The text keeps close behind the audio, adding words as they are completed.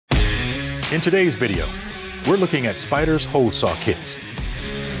In today's video, we're looking at Spyder's Hole Saw Kits.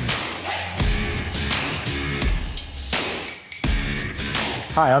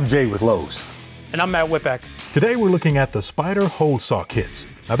 Hi, I'm Jay with Lowe's. And I'm Matt Whitbeck. Today we're looking at the Spyder Hole Saw Kits.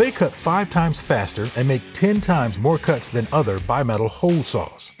 Now they cut 5 times faster and make 10 times more cuts than other bimetal hole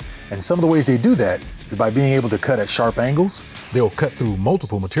saws. And some of the ways they do that is by being able to cut at sharp angles. They'll cut through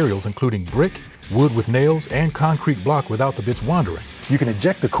multiple materials including brick, wood with nails, and concrete block without the bits wandering. You can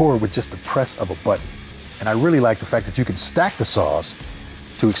eject the core with just the press of a button. And I really like the fact that you can stack the saws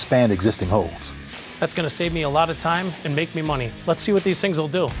to expand existing holes. That's gonna save me a lot of time and make me money. Let's see what these things will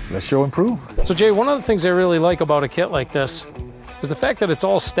do. Let's show and prove. So Jay, one of the things I really like about a kit like this is the fact that it's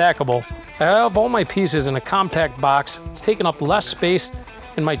all stackable. I have all my pieces in a compact box. It's taking up less space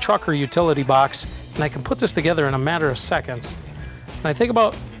in my truck or utility box, and I can put this together in a matter of seconds. And I think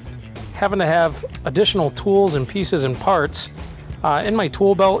about having to have additional tools and pieces and parts in my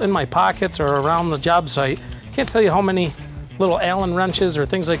tool belt, in my pockets, or around the job site. Can't tell you how many little Allen wrenches or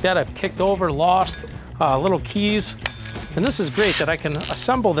things like that I've kicked over, lost, little keys. And this is great that I can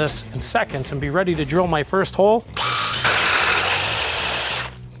assemble this in seconds and be ready to drill my first hole.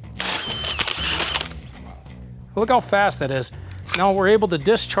 Look how fast that is. Now we're able to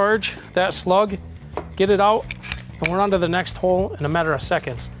discharge that slug, get it out, and we're on to the next hole in a matter of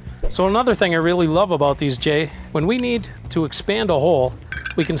seconds. So another thing I really love about these, Jay, when we need to expand a hole,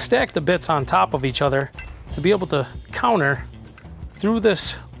 we can stack the bits on top of each other to be able to counter through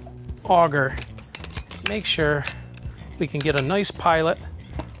this auger. Make sure we can get a nice pilot,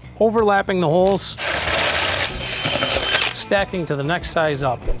 overlapping the holes, stacking to the next size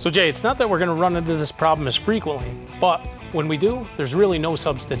up. So Jay, it's not that we're gonna run into this problem as frequently, but when we do, there's really no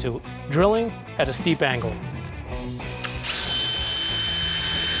substitute. Drilling at a steep angle.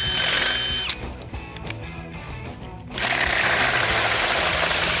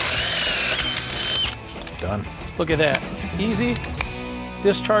 Done. Look at that, easy.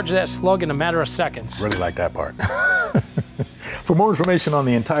 Discharge that slug in a matter of seconds. Really like that part. For more information on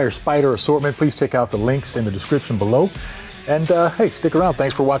the entire Spyder assortment, please check out the links in the description below. And hey, stick around.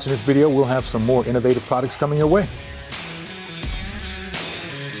 Thanks for watching this video. We'll have some more innovative products coming your way.